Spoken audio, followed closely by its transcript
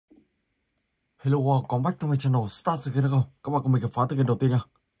Hello, welcome back to my channel. Start sự kiện được không? Các bạn cùng mình khám phá từ kênh đầu tiên nha.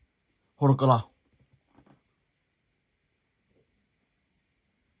 Horo cơ nào.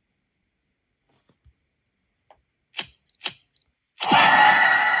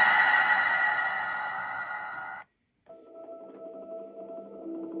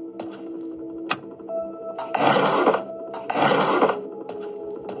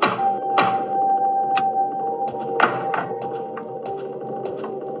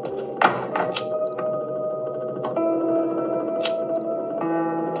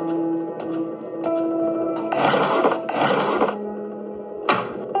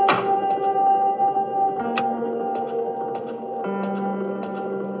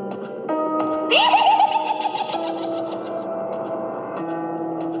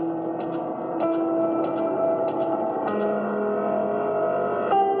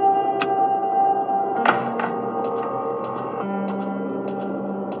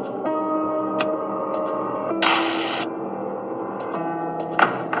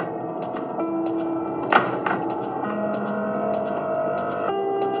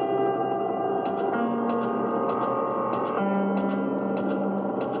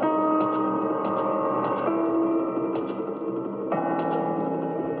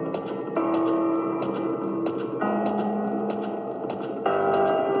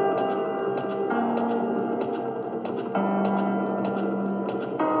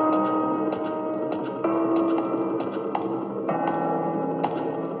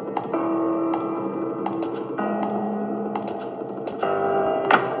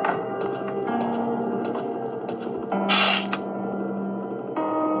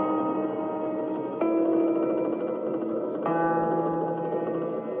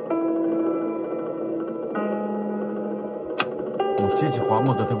 Một chiếc chìa khóa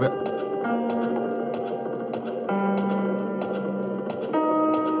mở cửa thư viện.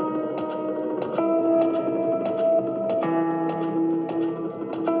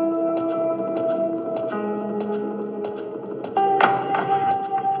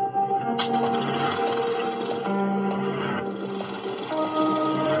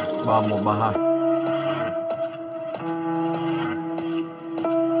 Ba một ba hai.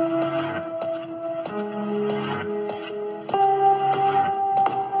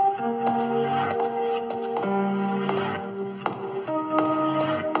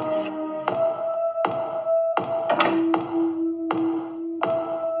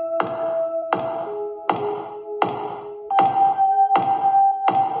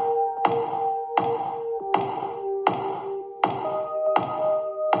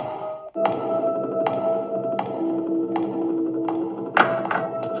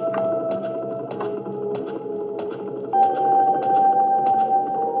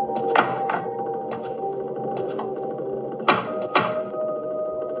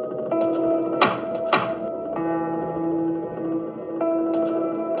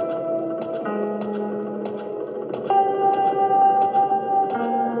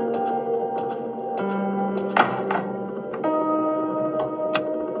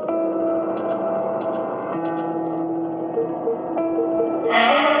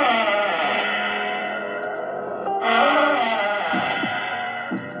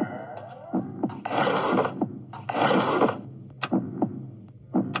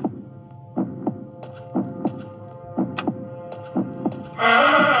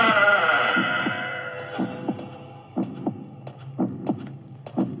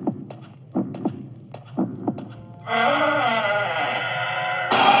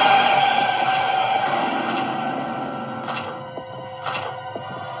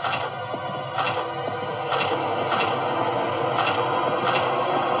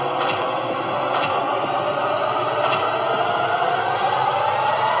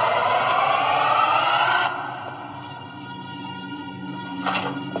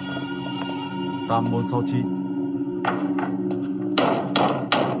 Tám bốn sáu chín.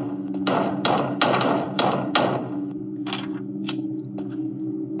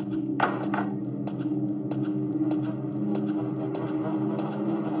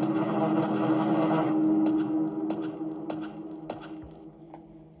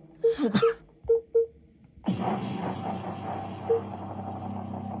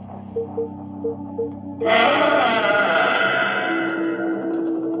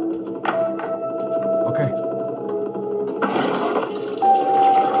 Ok.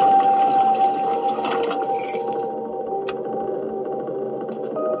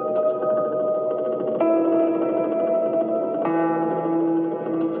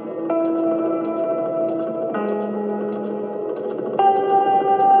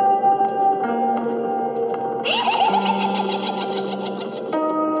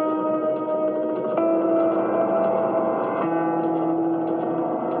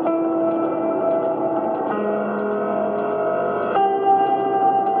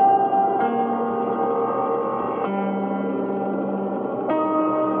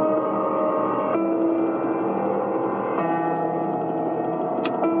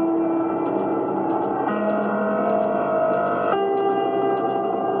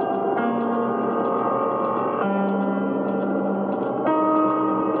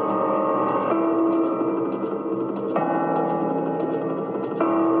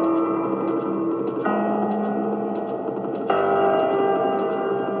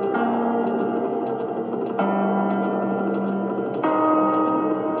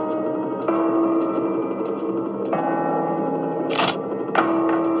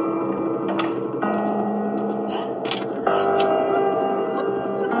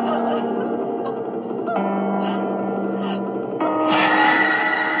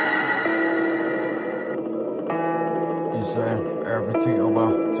 Sven, everything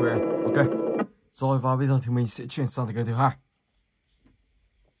about Sven. Ok. Rồi và bây giờ thì mình sẽ chuyển sang cái thứ hai.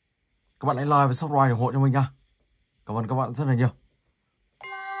 Các bạn hãy like và subscribe ủng hộ cho mình nha. Cảm ơn các bạn rất là nhiều.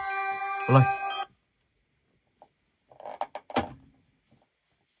 Play.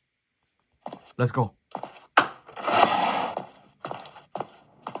 Let's go.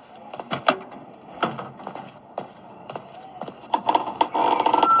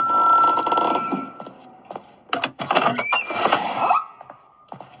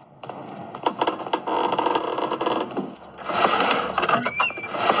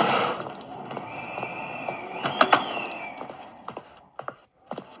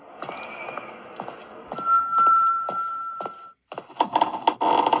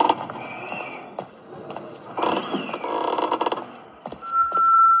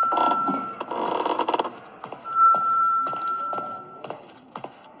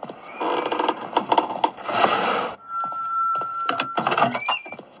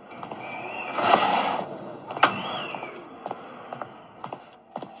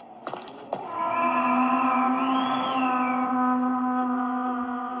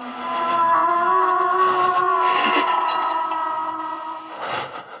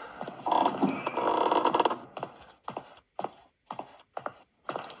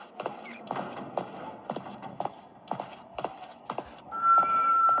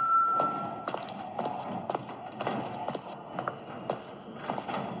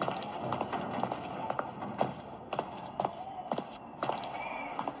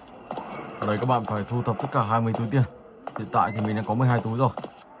 Ở đây các bạn phải thu thập tất cả 20 túi tiền. Hiện tại thì mình đã có 12 túi rồi.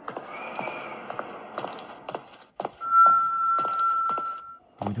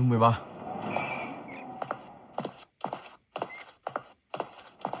 Túi thứ 13.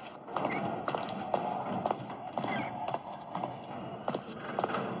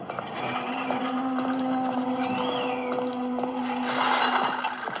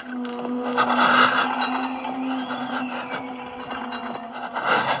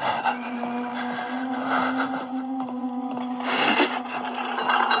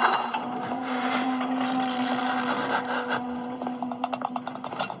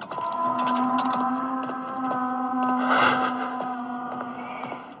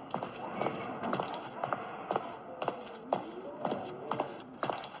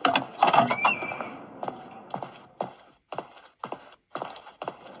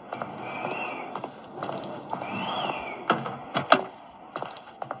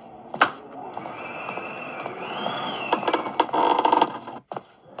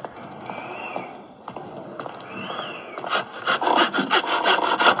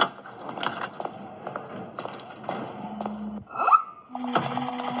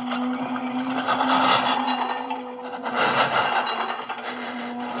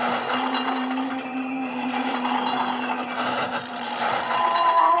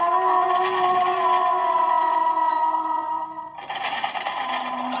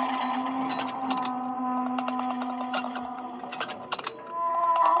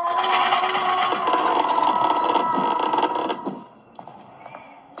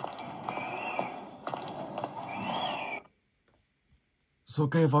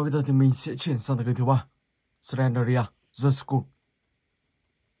 Ok, và bây giờ thì mình sẽ chuyển sang cái thứ ba. Slendrina, The School.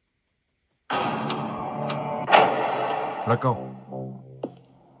 Let's go.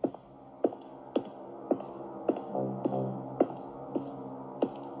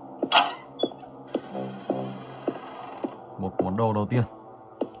 Một món đồ đầu tiên.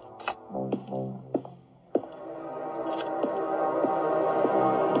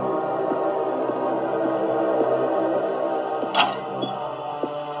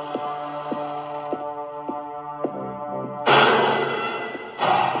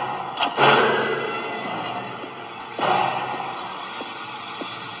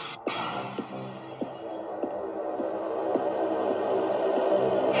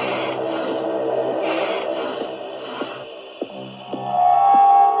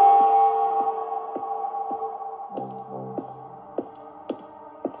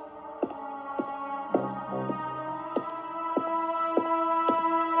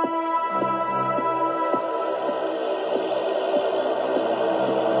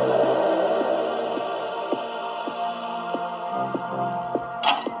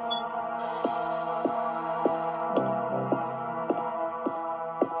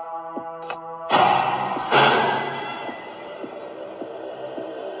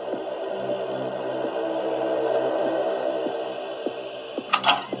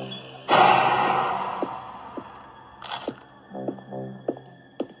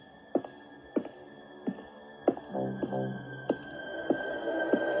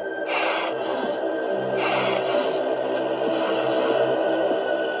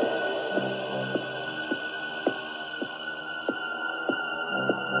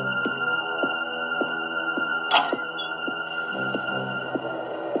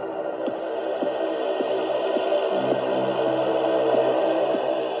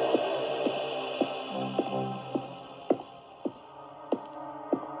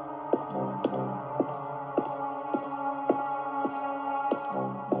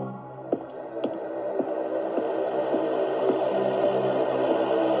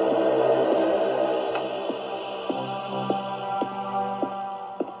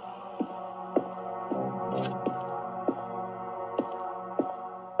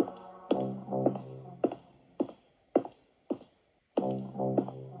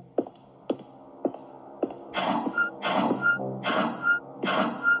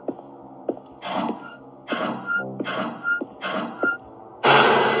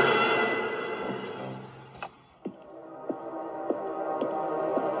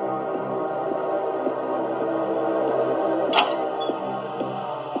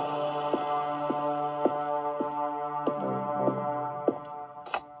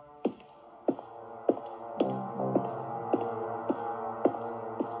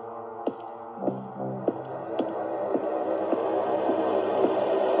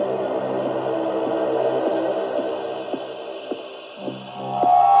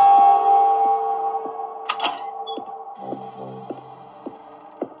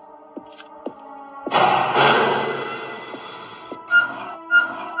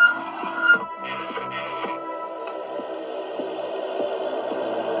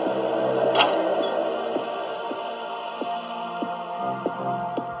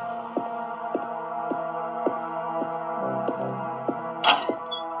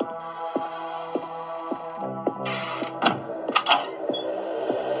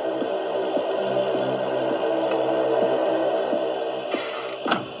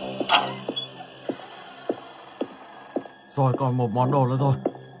 Rồi còn một món đồ nữa thôi.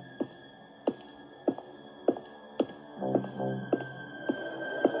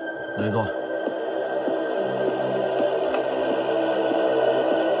 Đây rồi.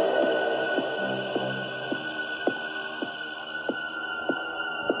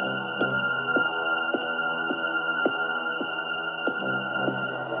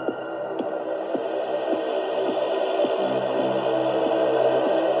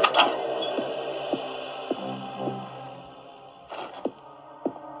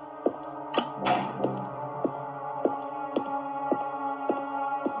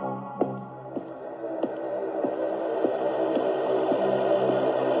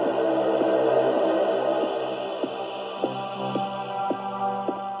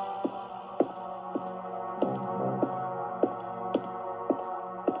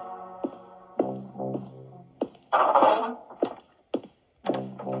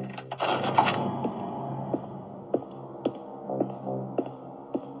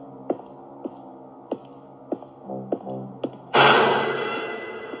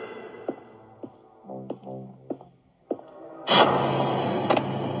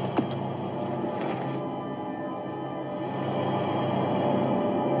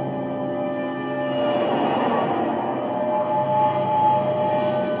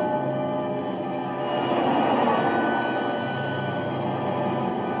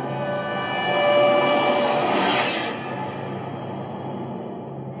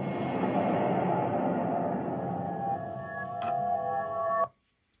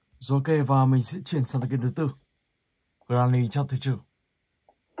 Rồi ok, và mình sẽ chuyển sang cái thứ tư. Granny chapter 2.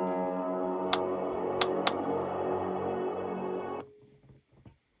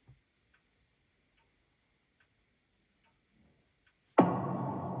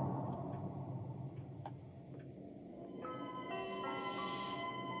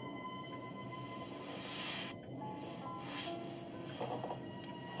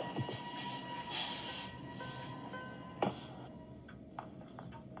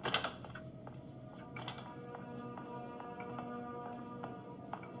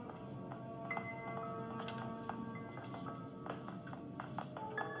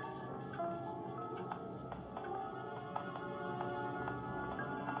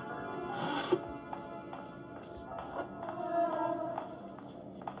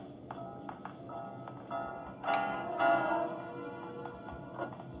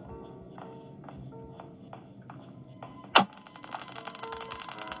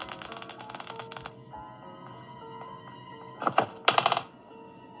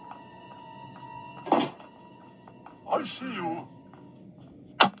 I see you.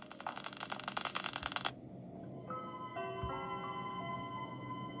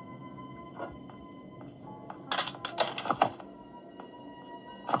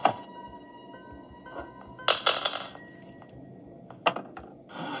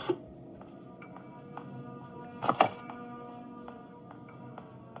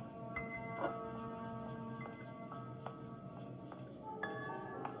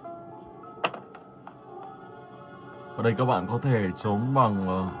 Ở đây các bạn có thể trốn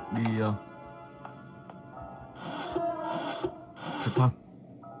bằng trực 看。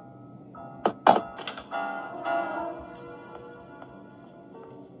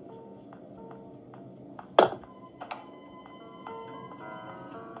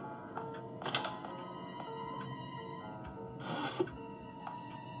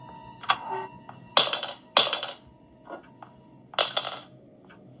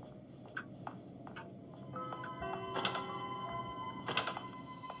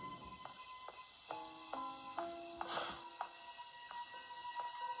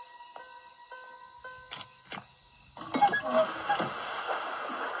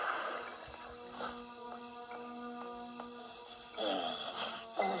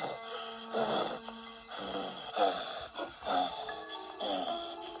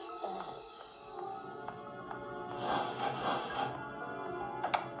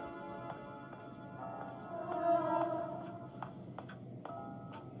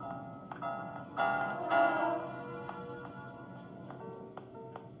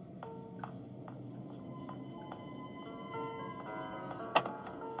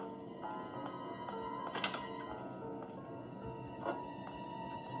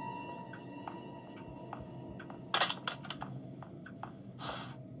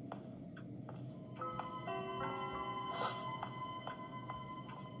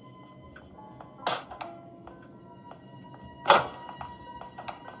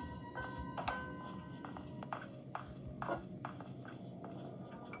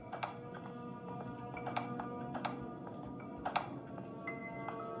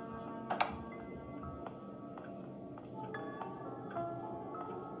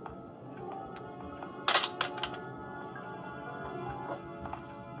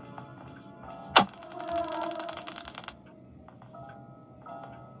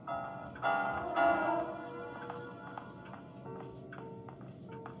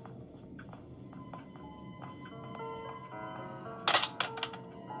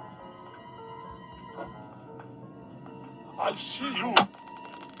I'll see you.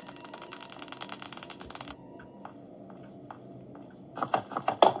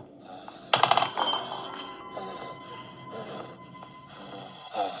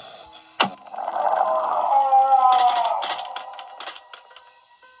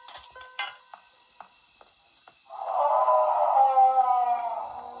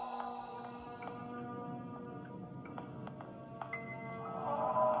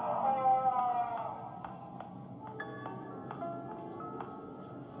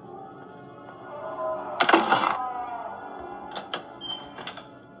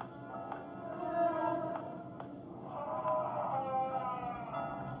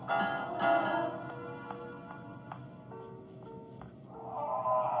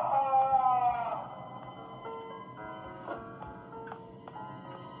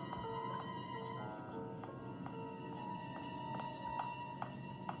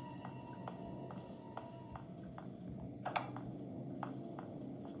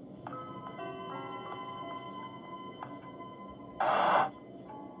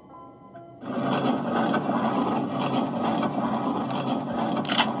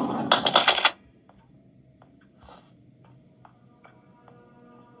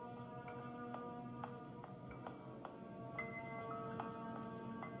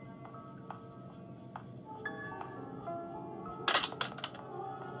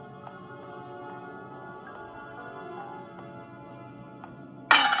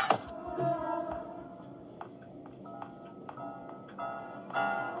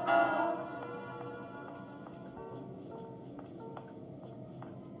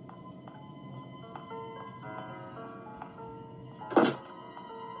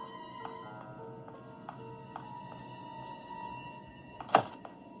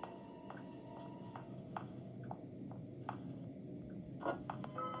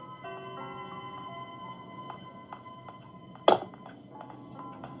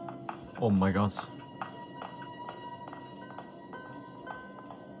 Oh my god.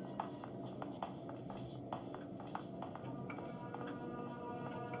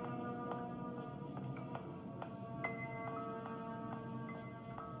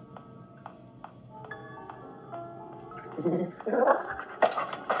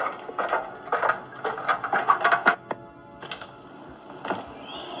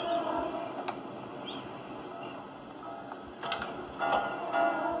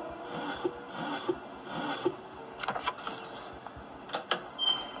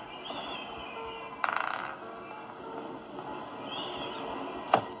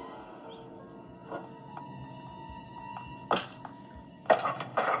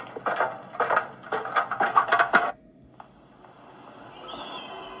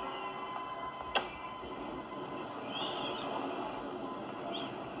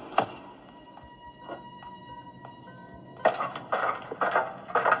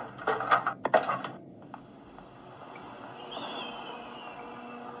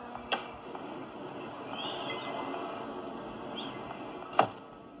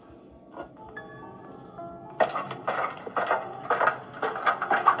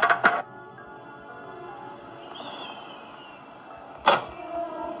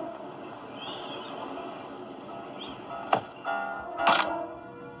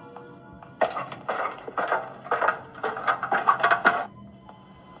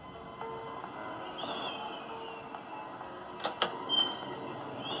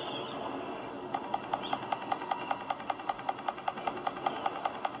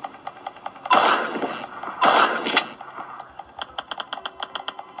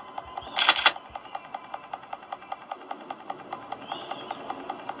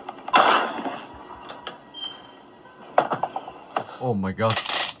 Oh my god.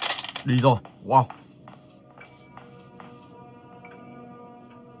 Đi rồi. Wow.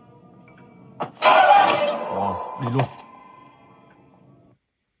 Wow, đi luôn.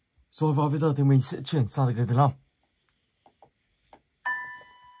 Rồi và bây giờ thì mình sẽ chuyển sang cái thứ 5.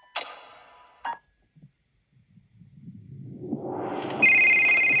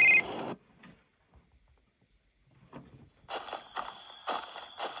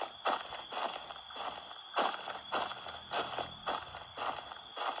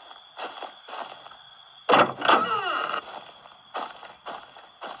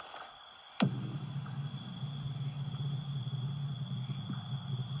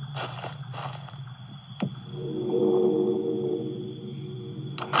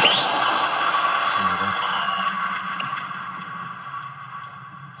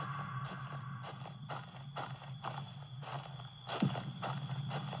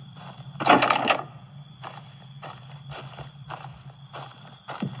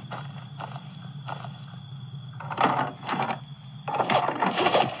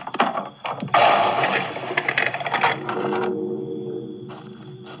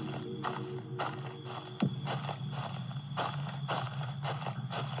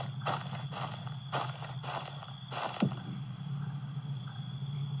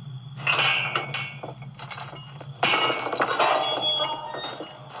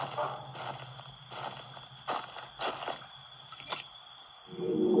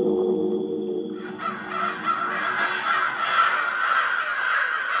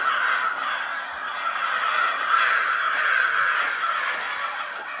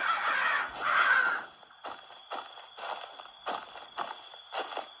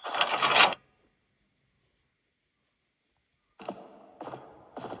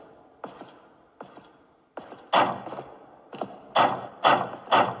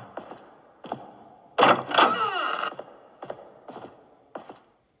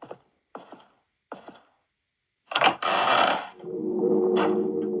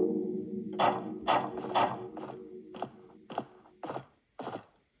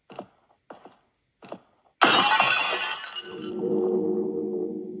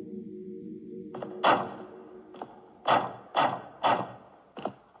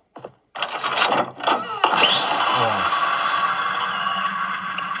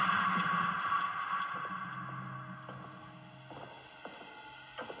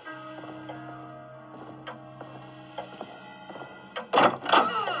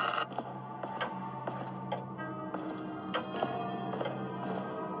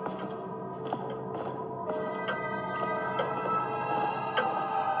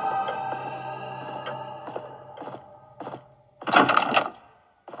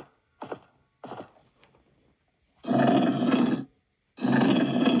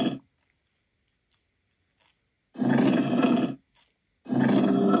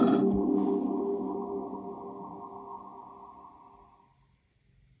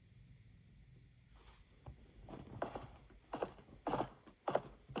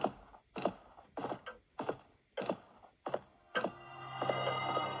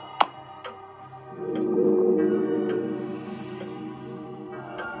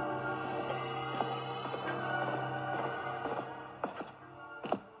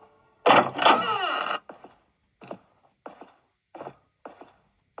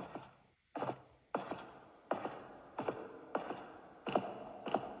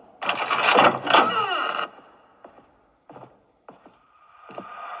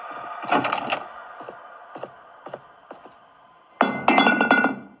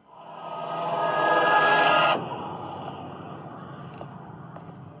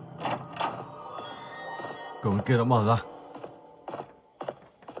 Cửa bên kia đã mở ra.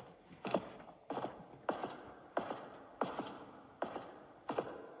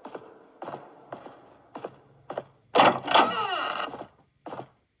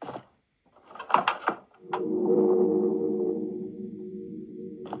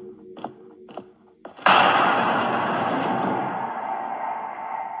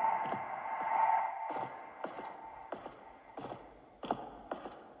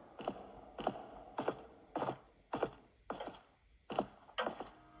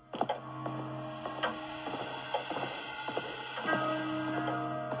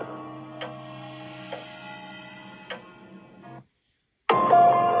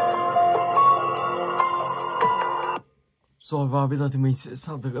 Rồi và bây giờ thì mình sẽ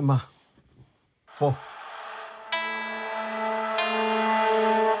sang tới cái mà 4.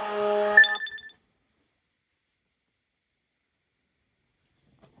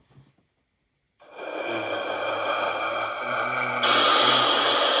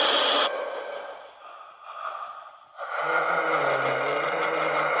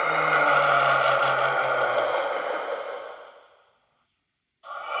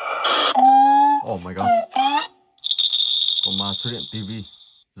 Oh my gosh. Con ma xuất hiện tivi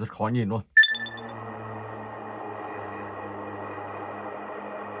rất khó nhìn luôn.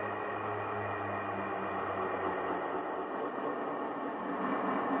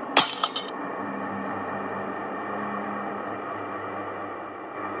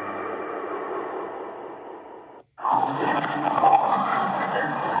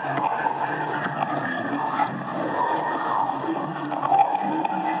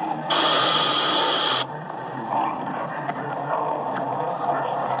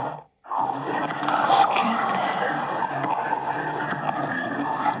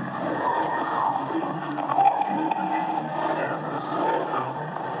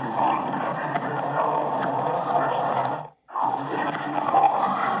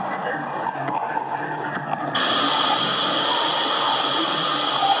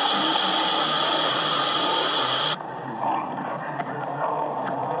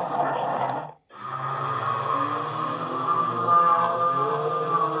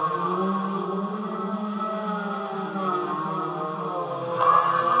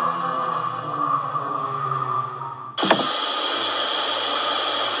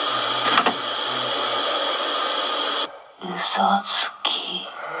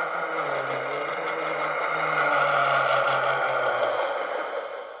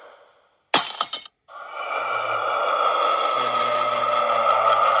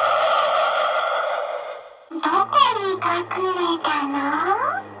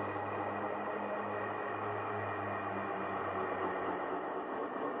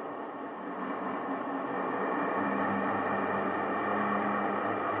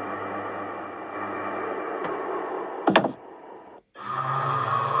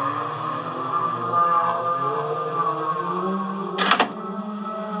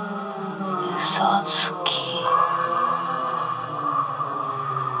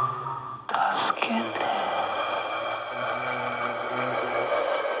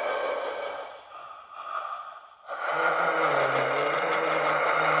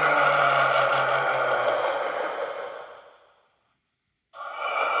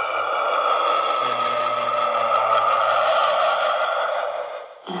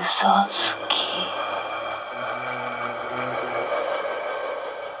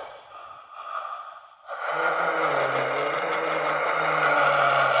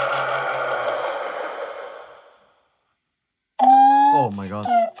 Oh my god.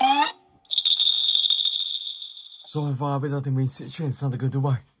 Rồi và bây giờ thì mình sẽ chuyển sang cái thứ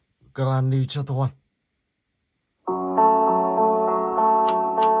 7, Granny Chapter 1.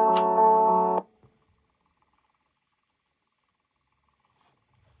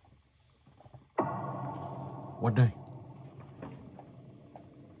 One day.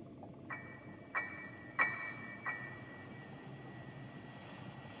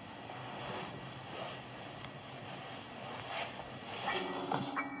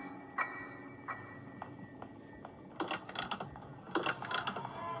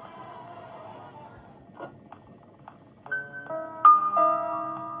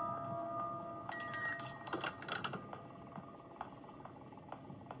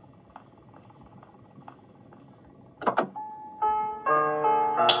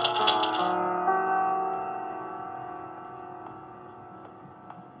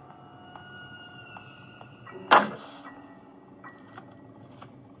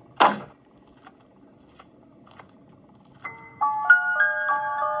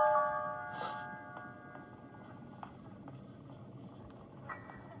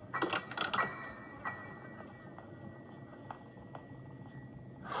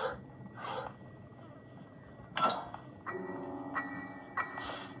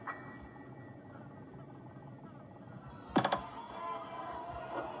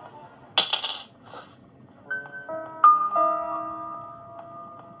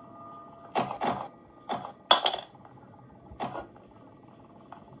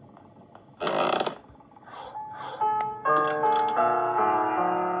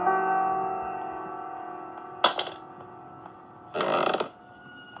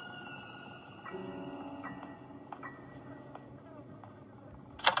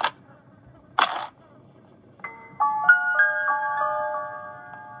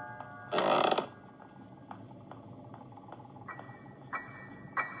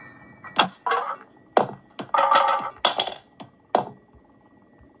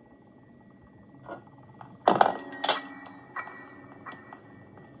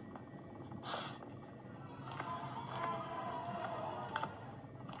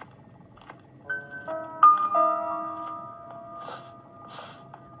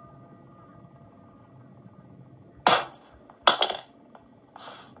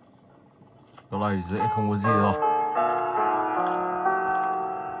 Cái này dễ không có gì rồi.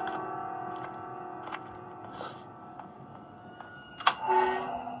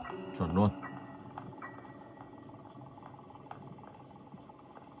 Chuẩn luôn.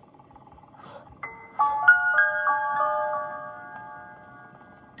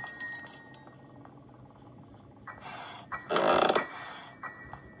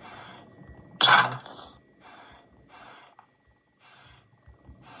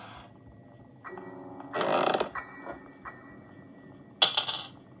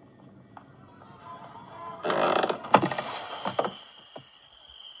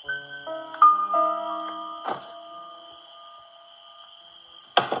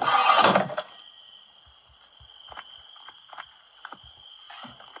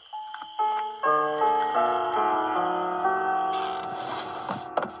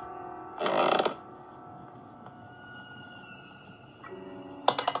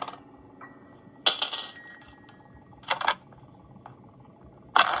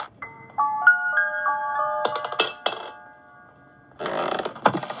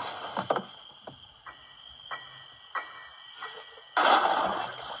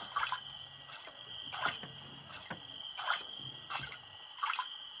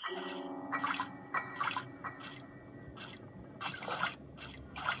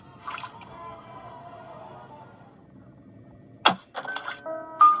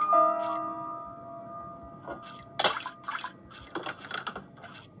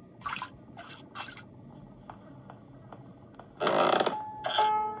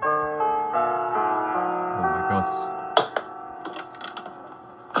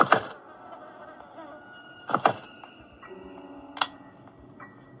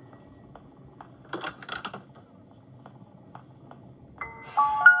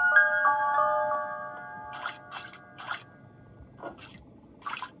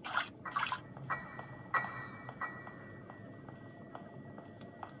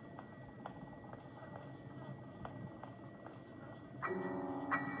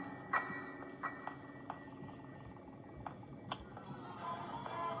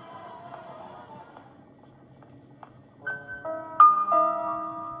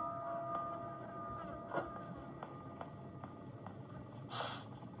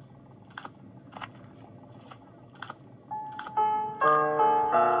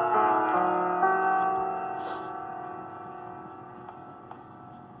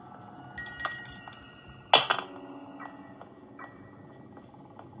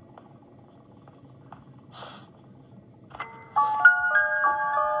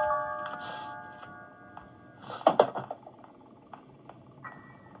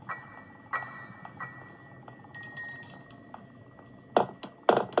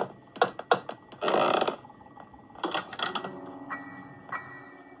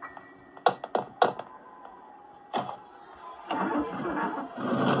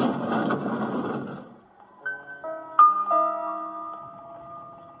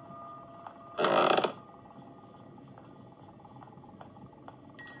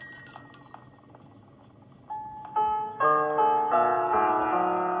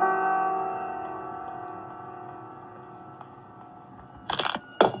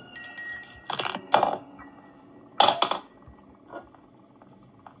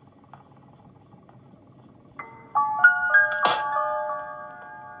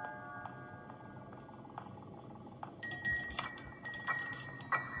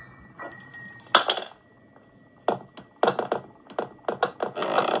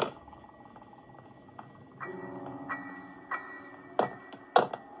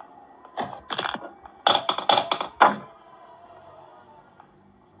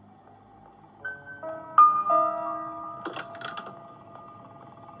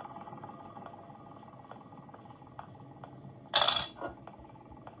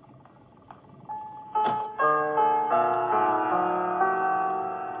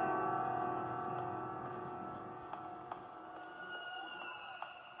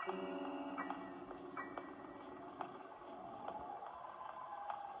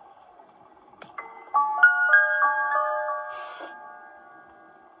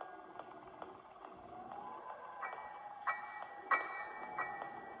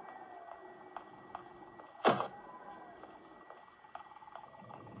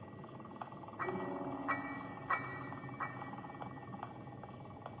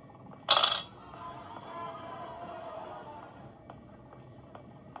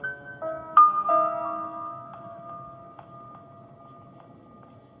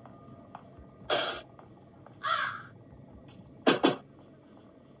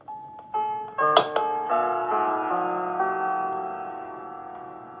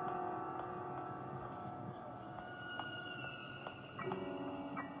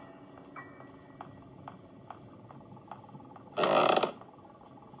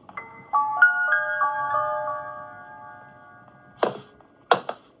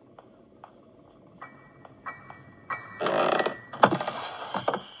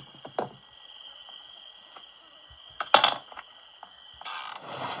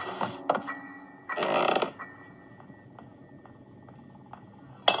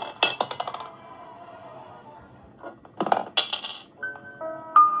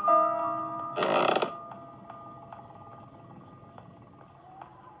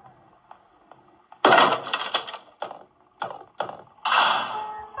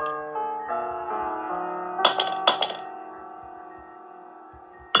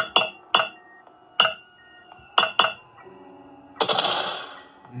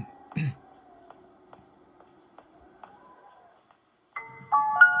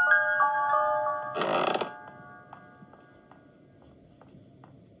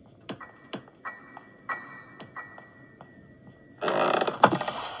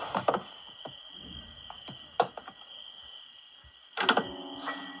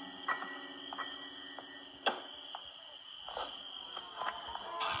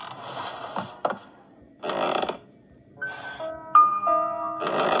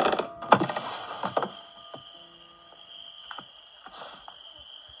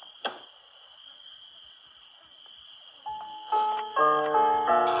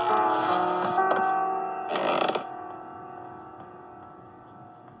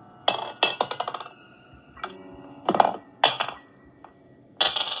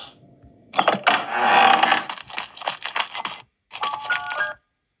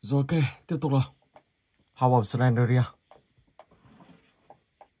 Rồi ok, tiếp tục nào. How of Slendrina.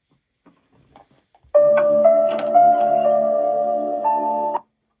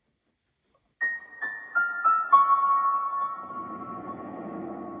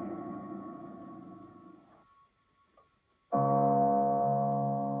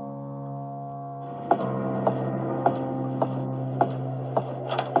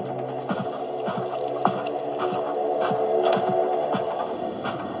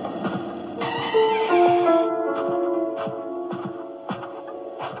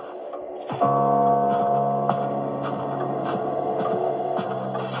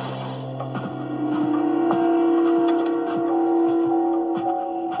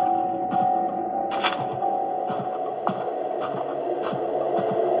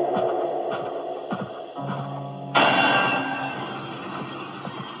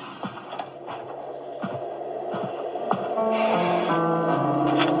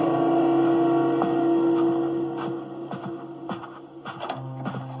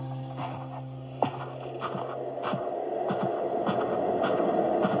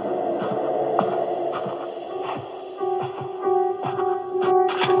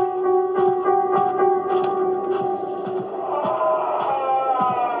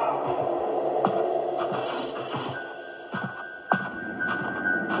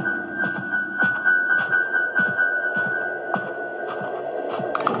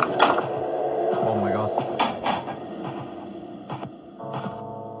 Oh my gosh.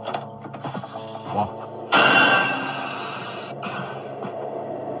 Wow.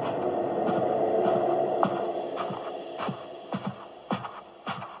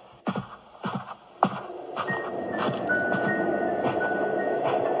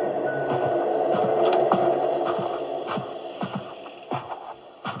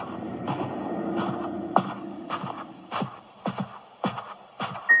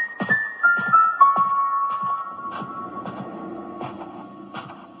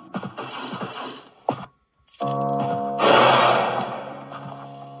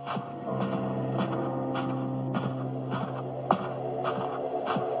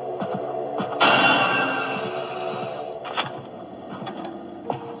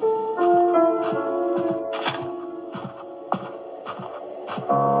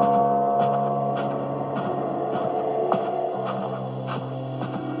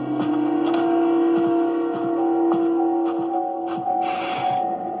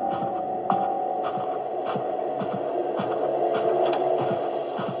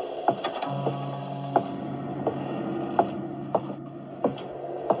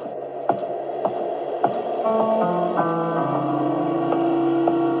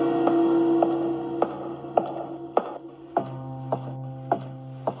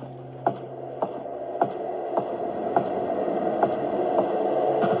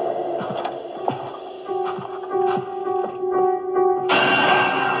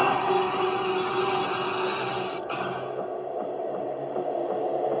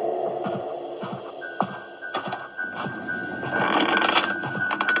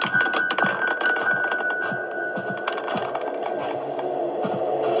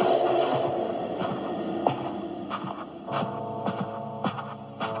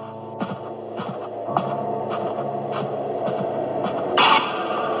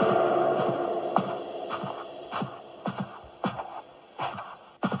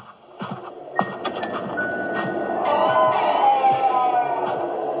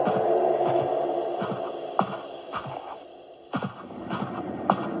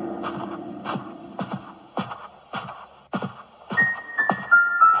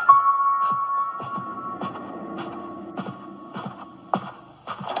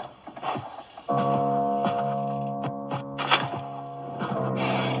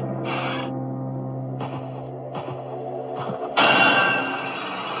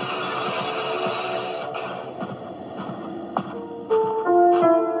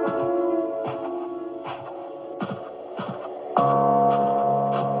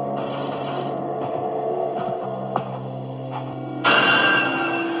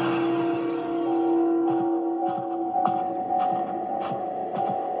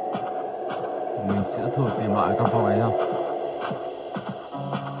 Mình sẽ thử tìm lại căn phòng này nha. Oh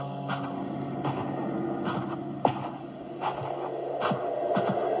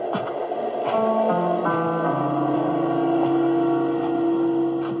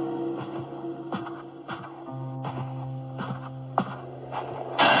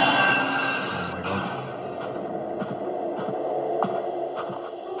my gosh.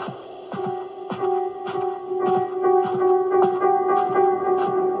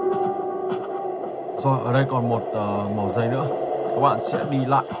 Rồi, ở đây còn một mẩu giấy nữa. các bạn sẽ đi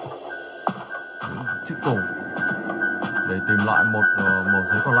lại những chiếc tủ để tìm lại một mẩu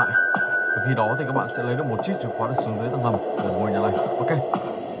giấy còn lại. Và khi đó thì các bạn sẽ lấy được một chiếc chìa khóa để xuống dưới tầng hầm của ngôi nhà này. Ok.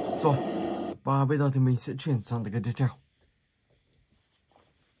 Rồi. Và bây giờ thì mình sẽ chuyển sang cái tiếp theo.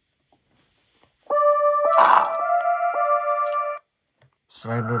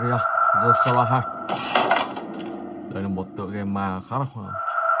 Slendrina, The Cellar 2. Đây là một tựa game mà khá là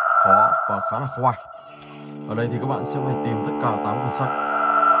khó và khá là khoai. Ở đây thì các bạn sẽ phải tìm tất cả 8 quyển sách.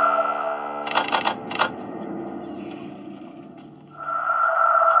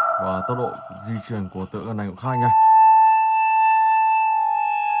 Và tốc độ di chuyển của tựa game này cũng khá là nhanh.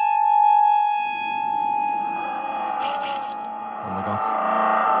 Oh my gosh,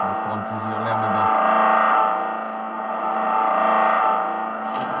 một con chi leo mình vào.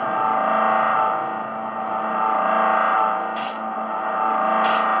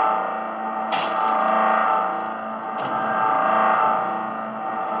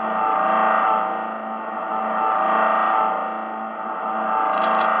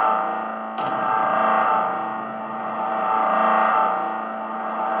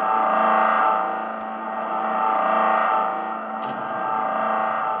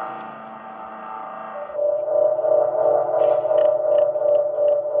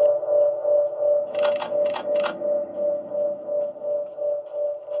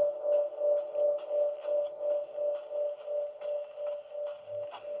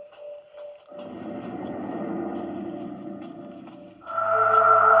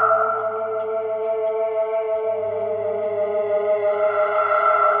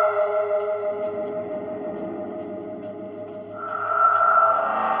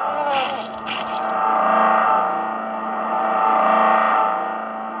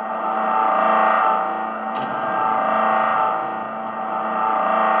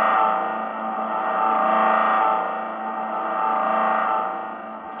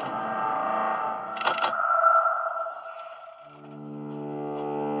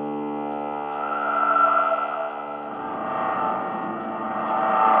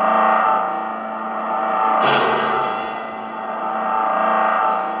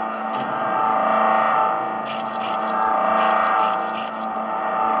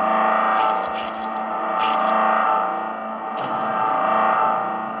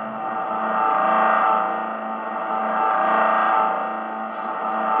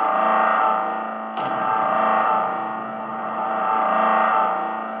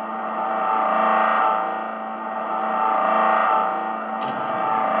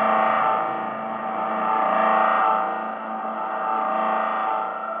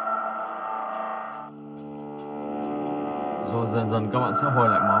 Rồi dần dần các bạn sẽ hồi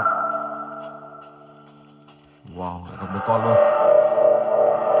lại máu. Wow, gặp được con luôn.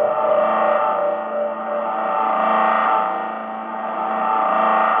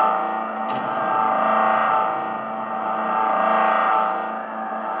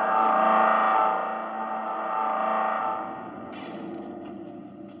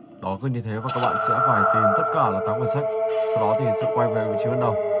 Đó, cứ như thế và các bạn sẽ phải tìm tất cả là 8 quyển sách. Sau đó thì sẽ quay về vị trí ban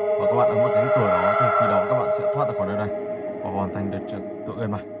đầu và các bạn ấn vào cánh cửa đó, thì khi đó các bạn sẽ thoát ra khỏi nơi này và hoàn thành được tựa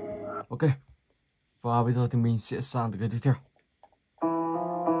game này. Ok. Và bây giờ thì mình sẽ sang cái tiếp theo.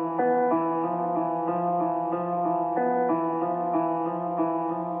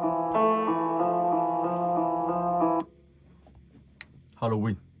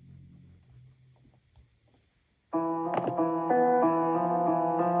 Halloween.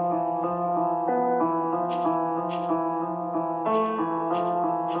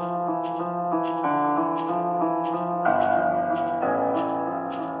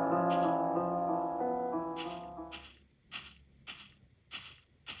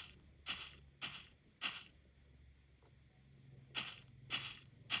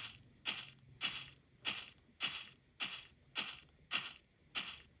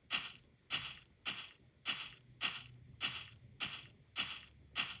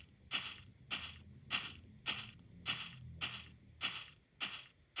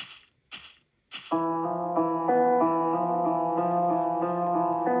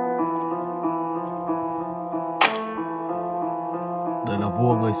 Đây là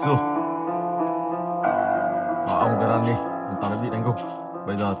vua người xưa và ông Granny, ông ta đã bị đánh gục.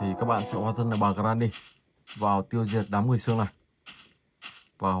 Bây giờ thì các bạn sẽ hóa thân là bà Granny vào tiêu diệt đám người xương này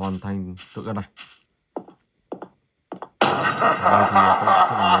và hoàn thành tựa game này. Ở đây thì các bạn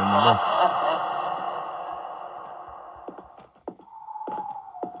sẽ phải lấy máu đây.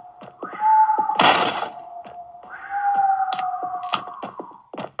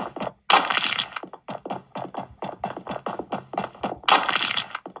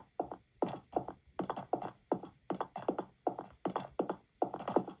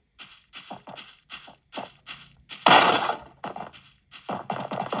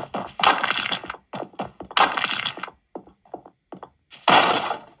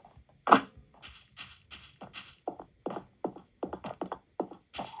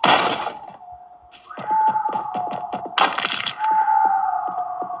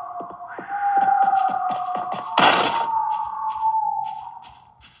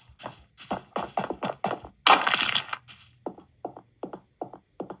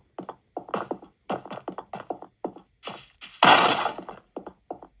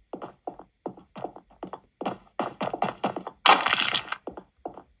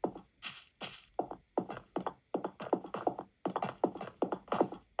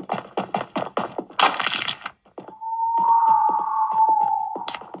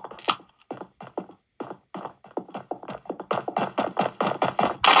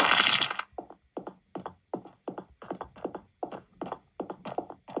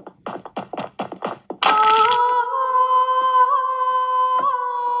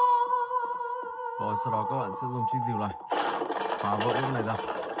 Rồi sau đó các bạn sẽ dùng chiếc rìu này phá vỡ cái này ra.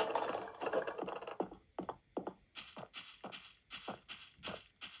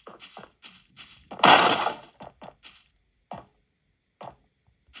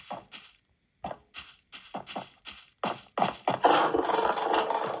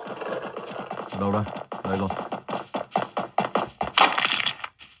 Đâu đây? Đây rồi.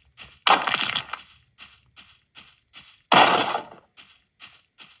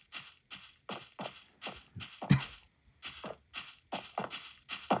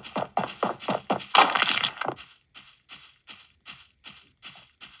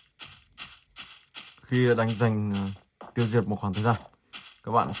 Khi đánh giành tiêu diệt một khoảng thời gian,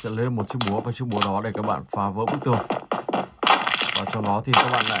 các bạn sẽ lấy một chiếc búa và chiếc búa đó để các bạn phá vỡ bức tường. Và trong đó thì các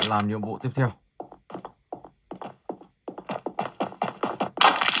bạn lại làm nhiệm vụ tiếp theo.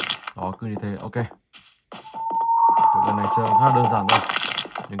 Đó, cứ như thế, ok. Tựa này chơi khá đơn giản thôi,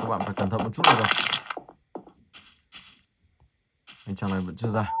 nhưng các bạn phải cẩn thận một chút nữa rồi. Anh chàng này vẫn chưa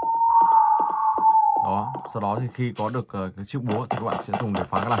ra. Đó, sau đó thì khi có được cái chiếc búa thì các bạn sẽ dùng để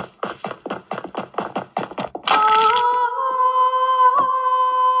phá cái này.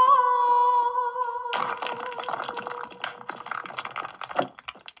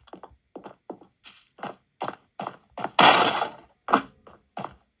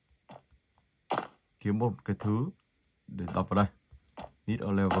 Kiếm một cái thứ để đập vào đây. Need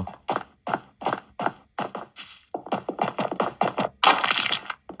a level.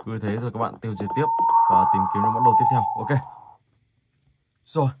 Cứ thế rồi các bạn tiêu diệt tiếp và tìm kiếm những món đồ tiếp theo. Ok.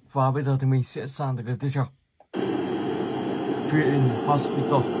 Rồi, và bây giờ thì mình sẽ sang tới game tiếp theo. Fear in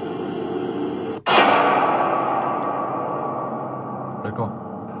Hospital. Let's go.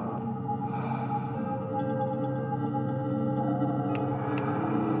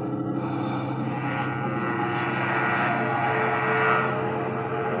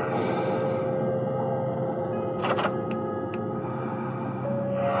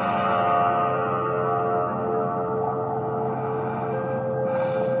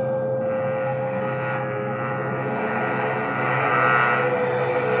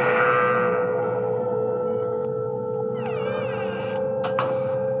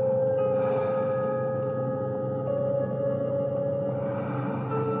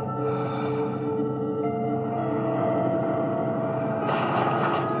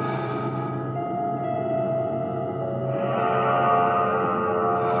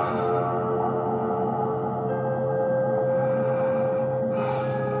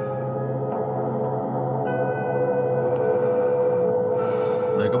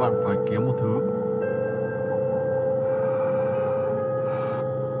 Đây các bạn phải kiếm một thứ.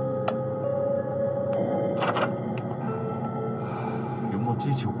 Kiếm một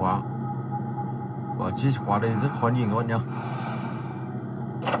chiếc chìa khóa. Và chiếc chìa khóa đây rất khó nhìn các bạn nhá.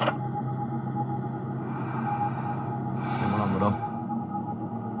 Xem nó nằm ở đâu.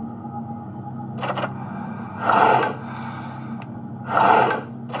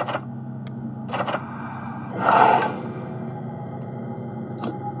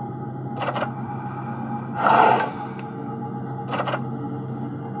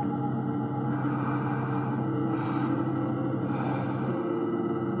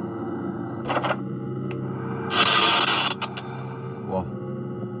 Wow.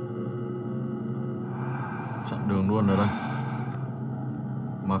 Chặn đường luôn ở đây.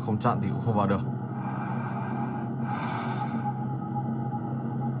 Mà không chặn thì cũng không vào được.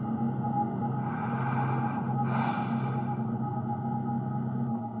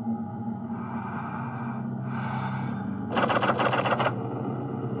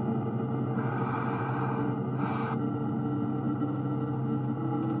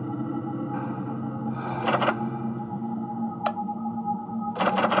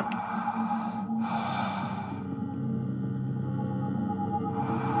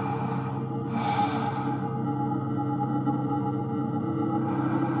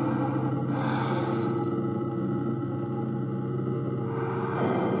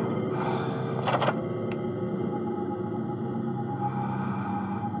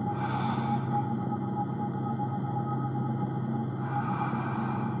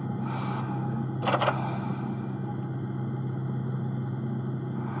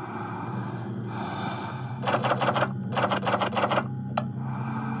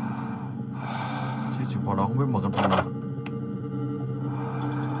 Chiếc chìa khóa đó không biết mở căn phòng nào.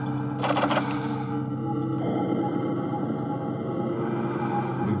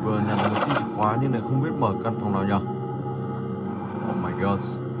 Mình vừa nhặt được một chiếc chìa khóa nhưng lại không biết mở căn phòng nào nhỉ. Oh my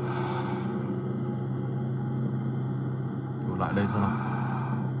god. Thử lại đây xem nào.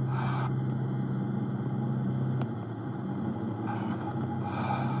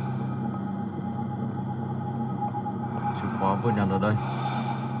 chìa khóa vừa nhặt ở đây.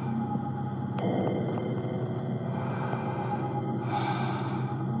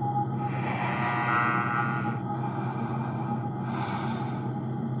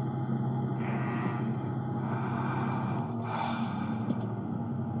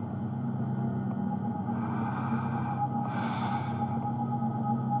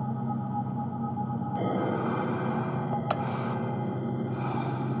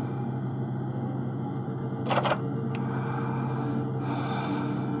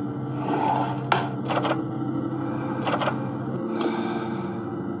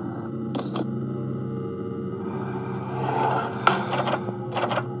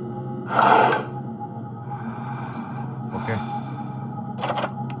 Ok.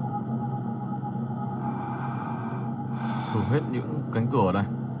 Thử hết những cánh cửa ở đây.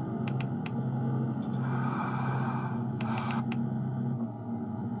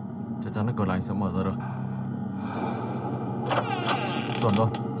 Chắc chắn là cửa này sẽ mở ra được. Chuẩn rồi.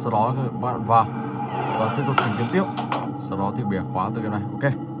 Sau đó các bạn vào và tiếp tục tìm kiếm tiếp. Sau đó thì bẻ khóa từ cái này.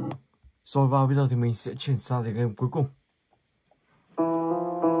 Ok. Rồi vào bây giờ thì mình sẽ chuyển sang cái game cuối cùng.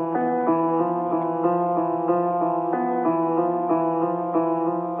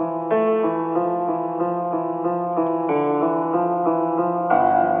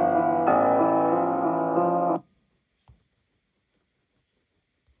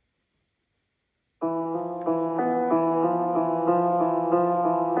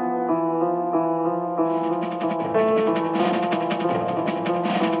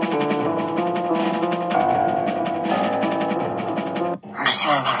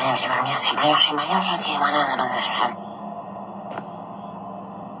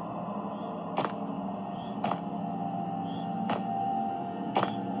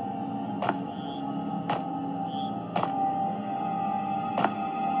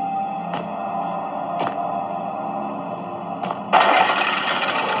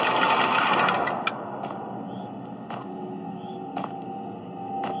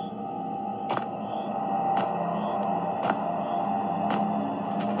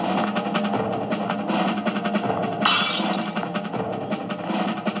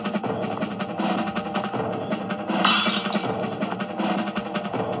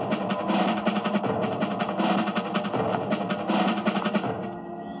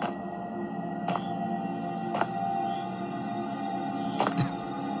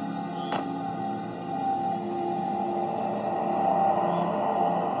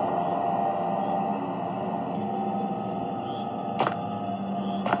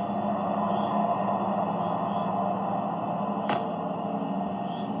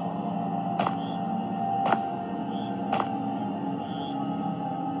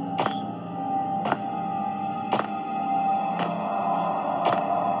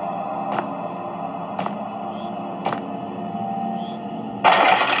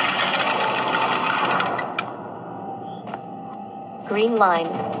 Green line,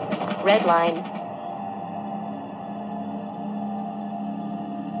 red line.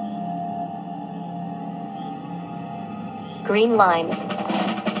 Green line,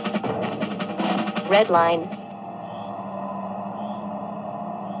 red line.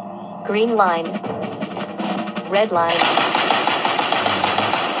 Green line, red line.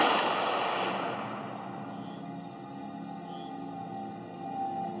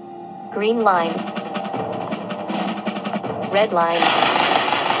 Green line, red line.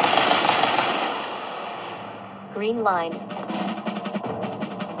 Green line,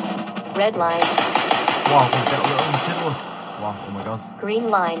 red line. Wow, còn kẹo nữa mình chết luôn. Wow, oh my god. Green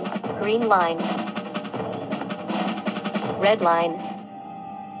line, green line. Red line.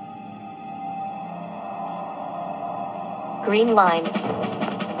 Green line,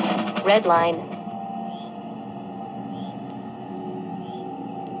 red line.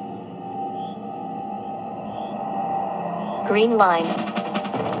 Green line,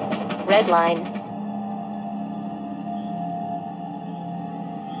 red line.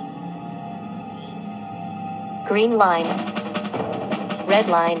 Green line, red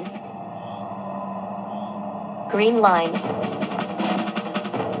line. Green line,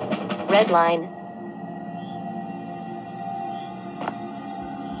 red line.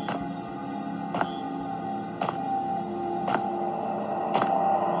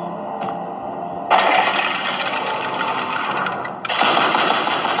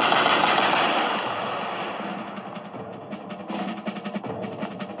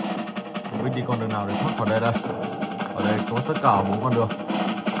 Không biết đi con đường nào để thoát khỏi đây đây. Ở đây có tất cả 4 con đường.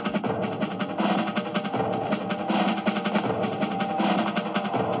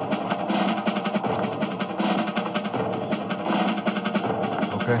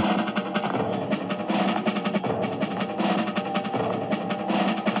 Ok.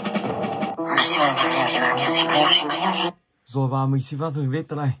 Rồi và mình xin phép dừng clip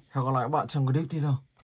tới này. Hẹn gặp lại các bạn trong clip tiếp theo.